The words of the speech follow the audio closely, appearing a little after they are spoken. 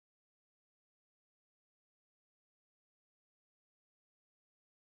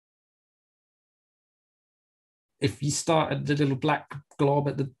if you start at the little black glob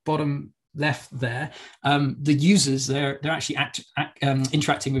at the bottom left there, the users, they're actually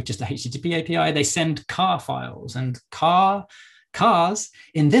interacting with just a HTTP API. They send car files, and cars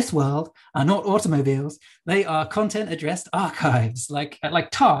in this world are not automobiles. They are content addressed archives, like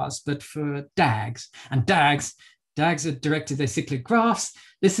TARs, but for DAGs. And DAGs are directed acyclic graphs.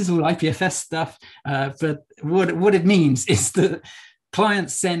 This is all IPFS stuff. But what it means is that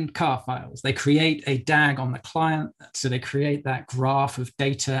clients send car files. They create a DAG on the client. So they create that graph of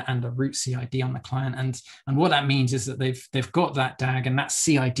data and a root CID on the client. And what that means is that they've got that DAG and that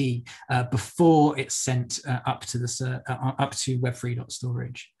CID before it's sent up to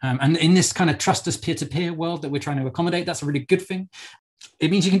Web3.storage. And in this kind of trustless peer-to-peer world that we're trying to accommodate, that's a really good thing.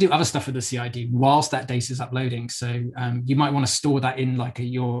 It means you can do other stuff with the CID whilst that data is uploading. So you might want to store that in like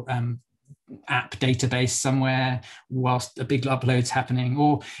your app database somewhere whilst a big upload's happening.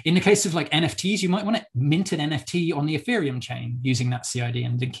 Or in the case of like NFTs, you might want to mint an NFT on the Ethereum chain using that CID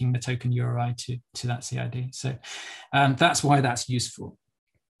and linking the token URI to that CID. So that's why that's useful.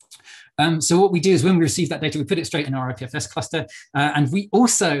 So what we do is when we receive that data, we put it straight in our IPFS cluster, and we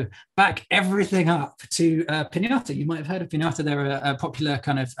also back everything up to Pinata. You might have heard of Pinata. They're a popular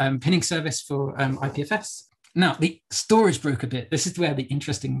kind of pinning service for IPFS. Now, the storage broker bit, this is where the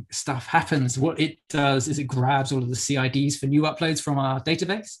interesting stuff happens. What it does is it grabs all of the CIDs for new uploads from our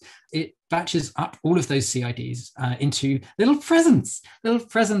database. It batches up all of those CIDs into little presents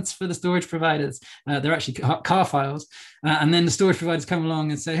for the storage providers. They're actually car files. And then the storage providers come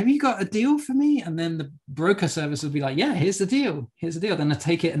along and say, have you got a deal for me? And then the broker service will be like, yeah, here's the deal. Then they'll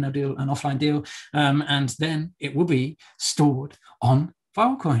take it and they'll do an offline deal. And then it will be stored on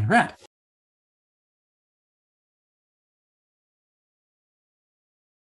Filecoin wrap.